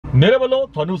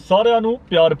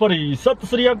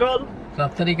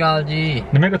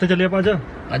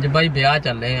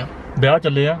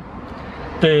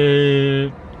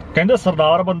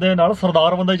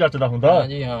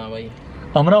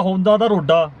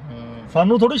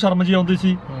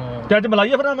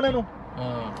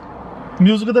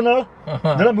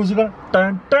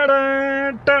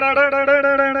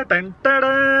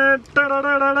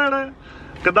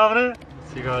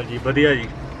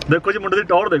ਦੇਖੋ ਜੀ ਮੁੰਡੇ ਦੀ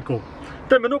ਟੌਰ ਦੇਖੋ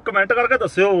ਤੇ ਮੈਨੂੰ ਕਮੈਂਟ ਕਰਕੇ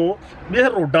ਦੱਸਿਓ ਵੀ ਇਹ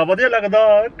ਰੋਡਾ ਵਧੀਆ ਲੱਗਦਾ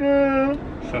ਕਿ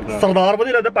ਸਰਦਾਰ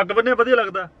ਵਧੀਆ ਲੱਗਦਾ, ਪੱਗ ਬੰਨੇ ਵਧੀਆ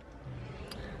ਲੱਗਦਾ।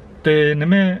 ਤੇ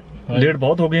ਨਿੰਮੇ ਲੇਟ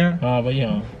ਬਹੁਤ ਹੋ ਗਏ ਆ। ਹਾਂ ਬਾਈ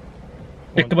ਹਾਂ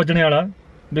 1 ਵਜਣੇ ਵਾਲਾ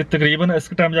ਵੀ ਤਕਰੀਬਨ ਇਸ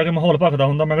ਟਾਈਮ ਜਾ ਕੇ ਮਾਹੌਲ ਭਖਦਾ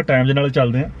ਹੁੰਦਾ। ਮੈਂ ਕਿਹਾ ਟਾਈਮ ਦੇ ਨਾਲ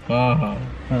ਚੱਲਦੇ ਆ। ਹਾਂ ਹਾਂ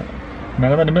ਮੈਂ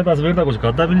ਕਹਿੰਦਾ ਨਿੰਮੇ ਤਸਵੀਰ ਤਾਂ ਕੁਝ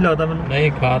ਖਾਦਾ ਵੀ ਨਹੀਂ ਲੱਗਦਾ ਮੈਨੂੰ।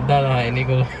 ਨਹੀਂ ਖਾਦਾ ਤਾਂ ਹੈ ਨਹੀਂ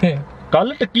ਕੁਝ।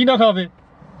 ਕੱਲ ਟਿੱਕੀ ਨਾ ਖਾਵੇ।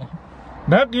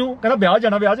 ਮੈਂ ਕਿਉਂ? ਕਹਿੰਦਾ ਵਿਆਹ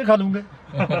ਜਾਣਾ, ਵਿਆਹ 'ਚ ਖਾ ਲੂੰਗੇ।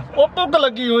 ਉਹ ਭੁੱਖ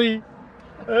ਲੱਗੀ ਹੋਈ,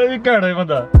 ਇਹ ਵੀ ਘੈਂਟ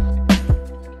ਬੰਦਾ।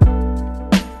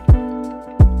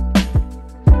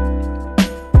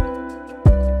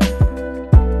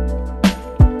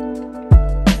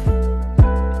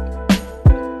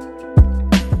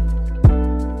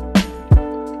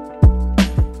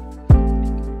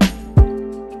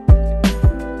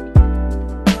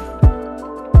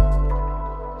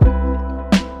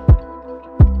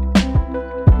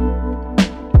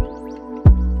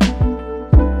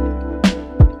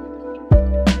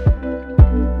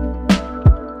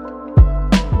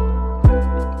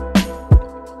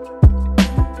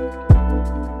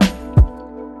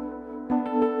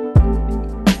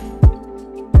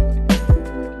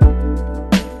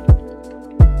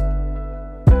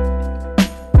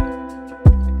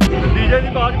 ਡੀਜੇ ਦੀ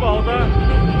ਆਵਾਜ਼ ਬਹੁਤ ਹੈ।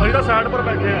 ਅਸੀਂ ਜਿਹੜਾ ਸਾਈਡ ਪਰ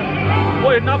ਬੈਠੇ ਆ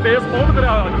ਉਹ ਇੰਨਾ ਬੇਸ ਬਹੁਤ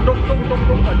ਕਰਿਆ ਹੋਇਆ, ਟੁਕ ਟੁਕ ਟੁਕ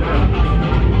ਟੁਕ ਵੱਜ ਰਿਹਾ।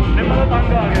 ਨਿੰਮਾ ਦਾ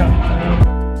ਤੰਗ ਆ ਗਿਆ।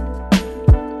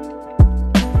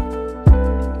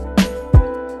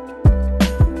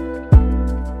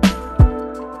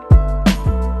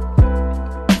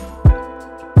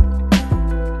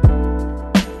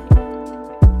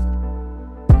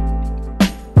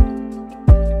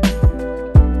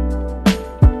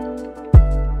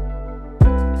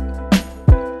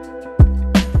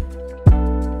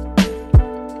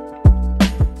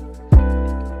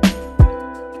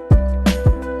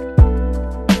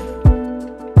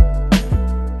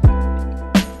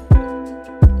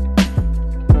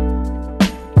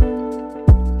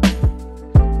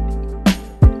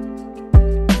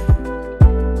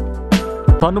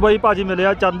 ਸਾਨੂੰ ਬਾਈ ਭਾਜੀ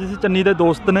ਮਿਲਿਆ ਚੰਨੀ ਦੇ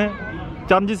ਦੋਸਤ ਨੇ,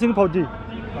 ਚਰਨਜੀਤ ਸਿੰਘ ਫੌਜੀ।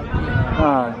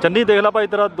 ਹਾਂ ਚੰਨੀ ਦੇਖ ਲੈ ਭਾਈ,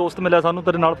 ਤੇਰਾ ਦੋਸਤ ਮਿਲਿਆ ਸਾਨੂੰ,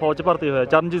 ਤੇਰੇ ਨਾਲ ਫੌਜ 'ਚ ਭਰਤੀ ਹੋਇਆ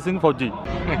ਚਰਨਜੀਤ ਸਿੰਘ ਫੌਜੀ।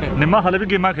 ਨਿੰਮਾ ਹਲੇ ਵੀ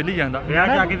ਗੇਮਾਂ ਖੇਲੀ ਜਾਂਦਾ, ਵਿਆਹ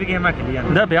 'ਚ ਆ ਕੇ ਵੀ ਗੇਮਾਂ ਖੇਲੀ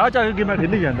ਜਾਂਦਾ। ਵਿਆਹ 'ਚ ਆ ਕੇ ਗੇਮਾਂ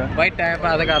ਖੇਲੀ ਜਾਂਦਾ ਬਾਈ, ਟਾਈਮ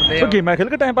ਪਾਸ ਕਰਦੇ ਆ। ਗੇਮਾਂ ਖੇਲ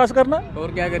ਕੇ ਟਾਈਮ ਪਾਸ ਕਰਨਾ,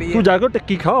 ਹੋਰ ਕੀ ਕਰੀਏ। ਤੂੰ ਜਾ ਕੇ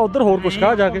ਟਿੱਕੀ ਖਾ, ਉਧਰ ਹੋਰ ਕੁਛ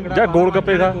ਖਾ ਜਾ ਕੇ, ਜਾਂ ਗੋਲ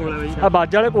ਗੱਪੇ ਖਾ। ਆ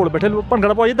ਬਾਜੇ ਵਾਲੇ ਕੋਲ ਬੈਠੇ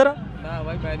ਭੰਗੜਾ ਪਾਈ ਇੱਧਰ। ਨਾ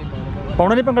ਬਾਈ ਮੈਂ ਨਹੀਂ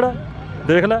ਪਾਉਣਾ ਨਹੀਂ ਭੰਗੜਾ,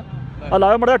 ਦੇਖ ਲੈ ਆ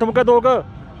ਲਾਓ ਮੜਾ ਠੁਮਕੇ ਦੋ ਕੁ,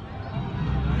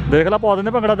 ਦੇਖ ਲੈ ਪਾ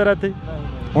ਦਿੰਦੇ ਭੰਗੜਾ ਤੇਰਾ ਇੱਥੇ।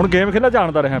 ਹੁਣ ਗੇਮ ਖੇਲਾ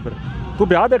ਜਾਣਦਾ ਰਿਹਾ, ਫਿਰ ਤੂੰ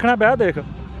ਵਿਆਹ ਦੇਖਣਾ, ਵਿਆਹ ਦੇਖ,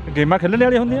 ਗੇਮਾਂ ਖੇਲਣ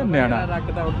ਵਾਲੀਆਂ ਹੁੰਦੀਆਂ। ਨਿਆਣਾ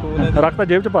ਰੱਖ ਤਾਂ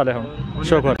ਜੇਬ 'ਚ ਪਾ ਲਿਆ ਹੁਣ,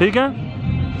 ਸ਼ੁਕਰ। ਠੀਕ ਹੈ,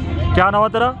 ਕਿਆ ਨਾਮ ਹੈ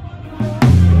ਤੇਰਾ?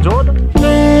 ਜੋਤ।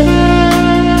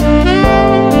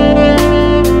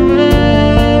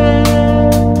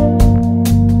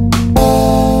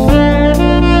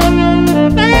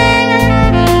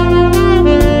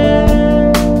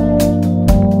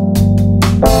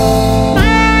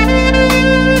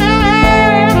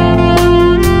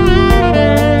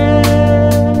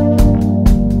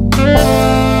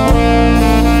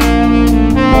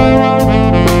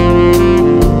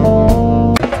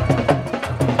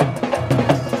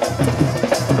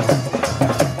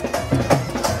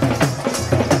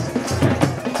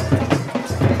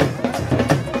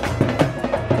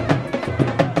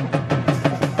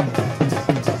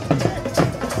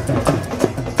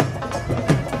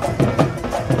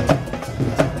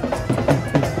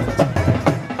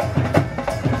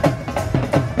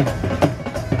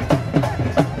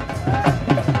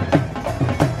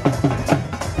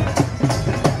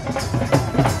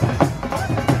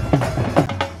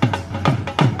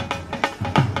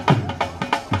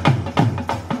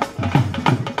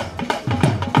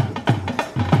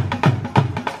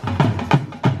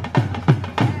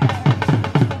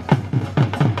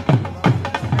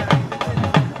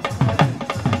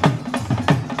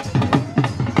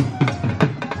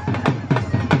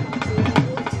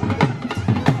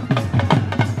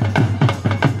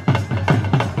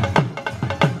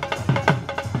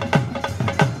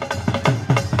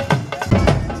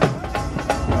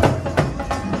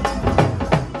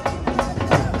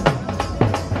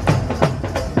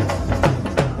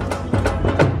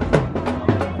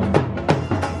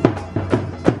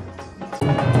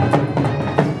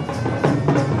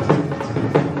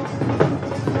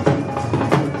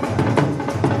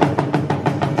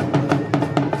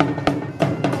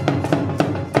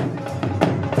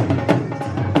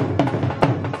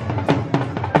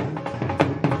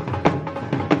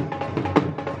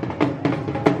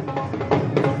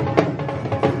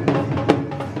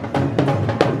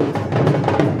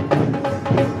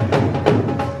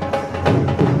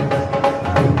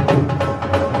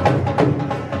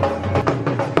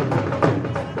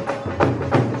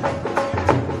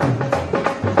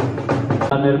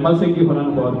 जसपाल सिंह जी होਰਾਂ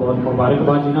ਨੂੰ बहुत बहुत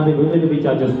मुबारकबाद जिन्हों के विहड़े ਦੇ ਵਿੱਚ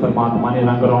ਅੱਜ ਉਸ परमात्मा ने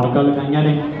रंग रौनਕਾਂ लगाईਆਂ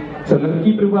ने। सो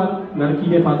लड़की परिवार लड़की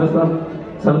के फादर साहब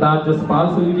सरदार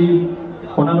जसपाल सिंह जी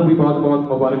उन्होंने भी बहुत बहुत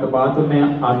मुबारकबाद ने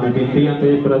आज की बेटियां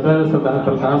ते ब्रदर सरदार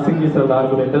प्रताप सिंह जी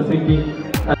सरदार गुरिंदर सिंह जी।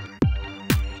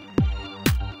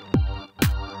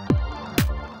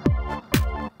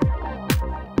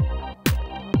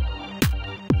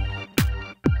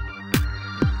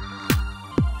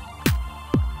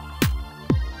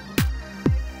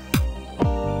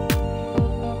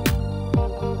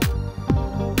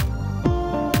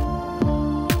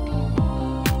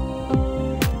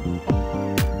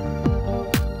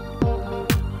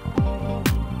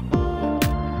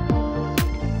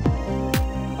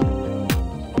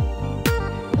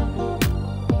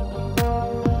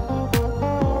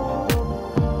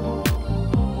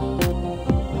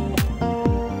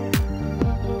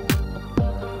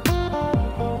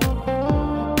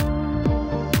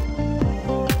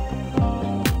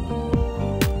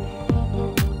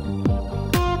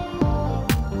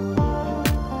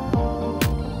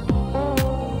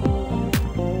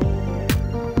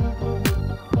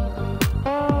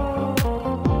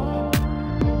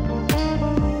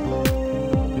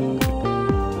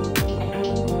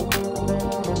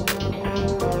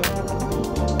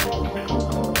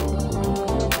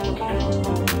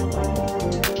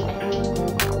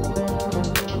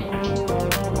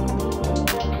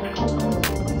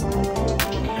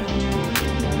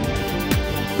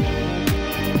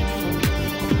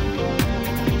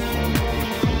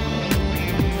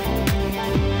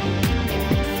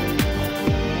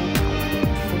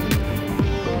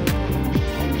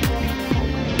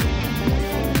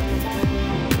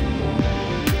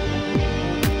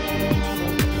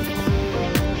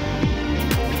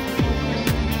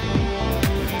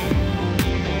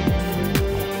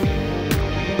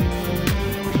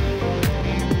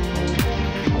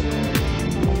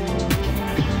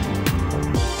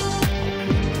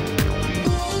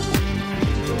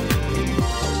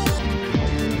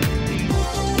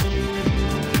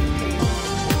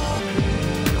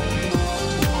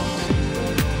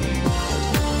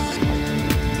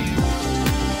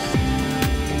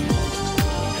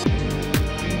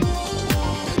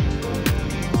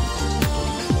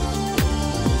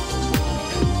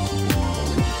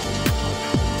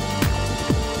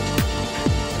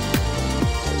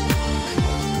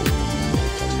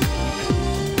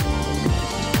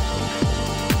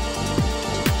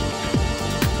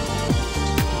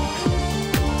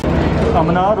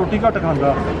 अमना रोटी घट खांदा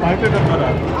अं ढिड अंदर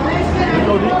है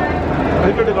देखो जी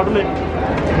अं ढिड कढ़ ले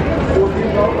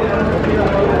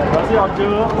वैसे अज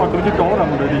पग में टौर है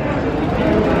मुंडे की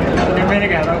निम्मे ने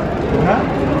कहा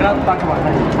था पग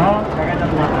बनना हाँ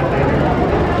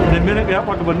निम्मे ने कहा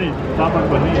पग बन्नी ता पग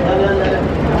बन्नी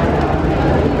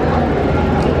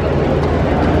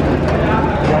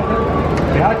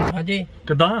हाँ जी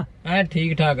किदा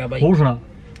ठीक ठाक है भाई होर सुना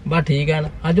बस ठीक है ना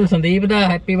अज संदीप का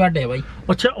हैप्पी बर्थडे भाई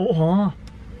अच्छा ओ हाँ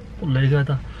भुल गया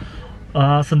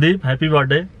था संदीप हैप्पी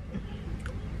बर्थडे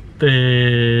ते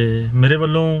मेरे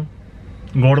वालों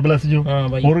गॉड ब्लैस यू हाँ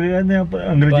भाई और कहते हैं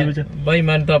अंग्रेजी में भाई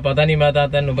मैंने तो पता नहीं मैं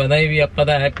तेन पता ही भी ਆਪਾਂ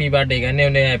ਤਾਂ हैप्पी बर्थडे कहने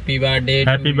उन्हें हैप्पी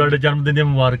बर्थडे जन्मदिन दी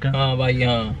मुबारक हाँ भाई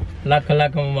हाँ लख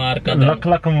लख मुबारक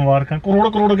लख मुबारक करोड़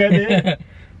करोड़ कहते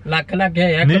ਲੱਖ ਲੱਖ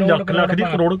ਹੈ ਨਹੀਂ ਲੱਖ ਲੱਖ ਦੀ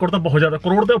ਕਰੋੜ ਕਰੋੜ ਤਾਂ ਬਹੁਤ ਜ਼ਿਆਦਾ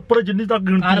ਕਰੋੜ ਦੇ ਉੱਪਰ ਜਿੰਨੀ ਤੱਕ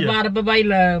ਗਿਣਤੀ ਹੈ ਅਰਬ ਭਾਈ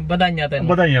ਵਧਾਈਆਂ ਤੈਨੂੰ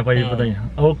ਵਧਾਈਆਂ ਭਾਈ ਵਧਾਈਆਂ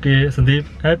ਓਕੇ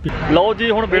ਸੰਦੀਪ ਹੈਪੀ ਲਓ ਜੀ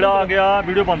ਹੁਣ ਵੇਲਾ ਆ ਗਿਆ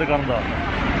ਵੀਡੀਓ ਬੰਦ ਕਰਨ ਦਾ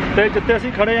ਤੇ ਜਿੱਥੇ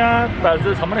ਅਸੀਂ ਖੜੇ ਆ ਪੈਲਸ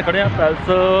ਦੇ ਸਾਹਮਣੇ ਖੜੇ ਆ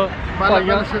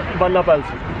ਪੈਲਸ ਬਾਲਾ ਪੈਲਸ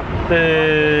ਤੇ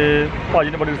ਭਾਜੀ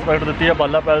ਨੇ ਬੜੀ ਰਿਸਪੈਕਟ ਦਿੱਤੀ ਆ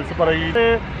ਬਾਲਾ ਪੈਲਸ ਪਰ ਜੀ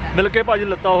ਤੇ ਮਿਲ ਕੇ ਭਾਜੀ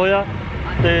ਲੱਤਾ ਹੋਇਆ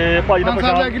ਤੇ ਭਾਜੀ ਨੇ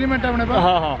ਪਛਾਣ ਐਗਰੀਮੈਂਟ ਆਪਣੇ ਪਾਸ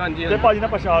ਹਾਂ ਤੇ ਭਾਜੀ ਨੇ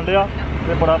ਪਛਾਣ ਲਿਆ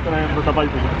ਤੇ ਬੜਾ ਪ੍ਰੇਮ ਦਿੱਤਾ ਭਾਈ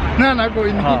ਤੁਸੀਂ ਨਾ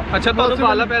ਕੋਈ ਨਹੀਂ ਅੱਛਾ ਤੁਹਾਨੂੰ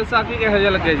ਬਾਲਾ ਪੈਲਸ ਆ ਕੇ ਕਿਹੋ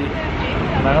ਜਿਹਾ ਲੱਗਿਆ ਜੀ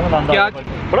ਮੈਂ ਕਹਿੰਦਾ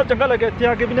ਬੜਾ ਚੰਗਾ ਲੱਗਿਆ ਇੱਥੇ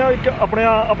ਆ ਕੇ ਵੀ ਨਾ ਇੱਕ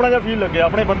ਆਪਣਾ ਜਿਹਾ ਫੀਲ ਲੱਗਿਆ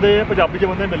ਆਪਣੇ ਬੰਦੇ ਪੰਜਾਬੀ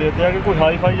ਜਿਹੇ ਬੰਦੇ ਮਿਲੇ ਇੱਥੇ ਆ ਕੇ ਕੋਈ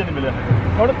ਹਾਈ ਫਾਈ ਜਿਹਾ ਨਹੀਂ ਮਿਲਿਆ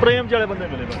ਹੁਣ ਪ੍ਰੇਮ ਵਾਲੇ ਬੰਦੇ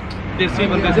ਮਿਲੇ ਬਸ ਦੇਸੀ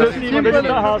ਬੰਦੇ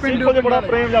ਹਾਂ ਸਿੰਪਲ ਜਿਹਾ ਬੜਾ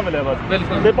ਪ੍ਰੇਮ ਜਿਹਾ ਮਿਲਿਆ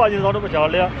ਬਸ ਤੇ ਭਾਜੀ ਨੇ ਸਾਨੂੰ ਪਛਾਣ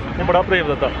ਲਿਆ ਤੇ ਬੜਾ ਪ੍ਰੇਮ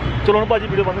ਦਿੱਤਾ ਚਲੋ ਹੁਣ ਭਾਜੀ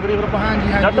ਵੀਡੀਓ ਬੰਦ ਕਰੀਏ ਫਿਰ ਆਪਾਂ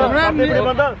ਹਾਂਜੀ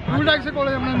ਬੰਦਾ ਟੂਲ ਟੈਕਸ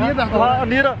ਕੋਲੇ ਆਪਣਾ ਨੀਰ ਦੱਸ ਹਾਂ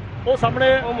ਨੀਰ ਉਹ ਸਾਹਮਣੇ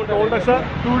ਟੋਲ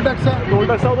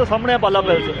ਟੈਕਸ ਉਹਦੇ ਸਾਹਮਣੇ ਆ ਬਾਲਾ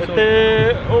ਪੈਲਸ ਤੇ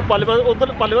ਉਹ ਪਾਲੇਵਾਲ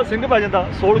ਉਧਰ ਪਾਲੇਵਾਲ ਸਿੰਘ ਪੈ ਜਾਂਦਾ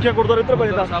ਸੋਲਖੀਆਂ ਗੁਰਦੁਆਰਾ ਇੱਧਰ ਪੈ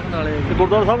ਜਾਂਦਾ ਤੇ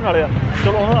ਗੁਰਦੁਆਰਾ ਸਾਹਿਬ ਨਾਲੇ ਆ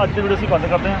ਚਲੋ ਹੁਣ ਅੱਜ ਦੀ ਵੀਡੀਓ ਅਸੀਂ ਬੰਦ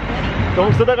ਕਰਦੇ ਹਾਂ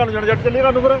ਕਿਉਂਕਿ ਸਿੱਧਾ ਕਰਨ ਜਾਣ ਜੱਟ ਚੱਲੀਏ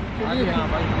ਕਰਨ ਫਿਰ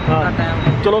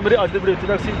ਹਾਂ ਚਲੋ ਮੇਰੀ ਅੱਜ ਦੀ ਵੀਡੀਓ ਇੱਥੇ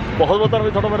ਤੱਕ ਸੀ ਬਹੁਤ ਬਹੁਤ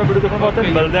ਧੰਨਵਾਦ ਤੁਹਾਡਾ ਮੇਰਾ ਵੀਡੀਓ ਦੇਖਣ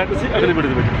ਵਾਸਤੇ ਮਿਲਦੇ ਹਾਂ ਕਿਸੇ ਅਗਲੀ ਵੀਡੀਓ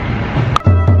ਦੇ ਵਿੱਚ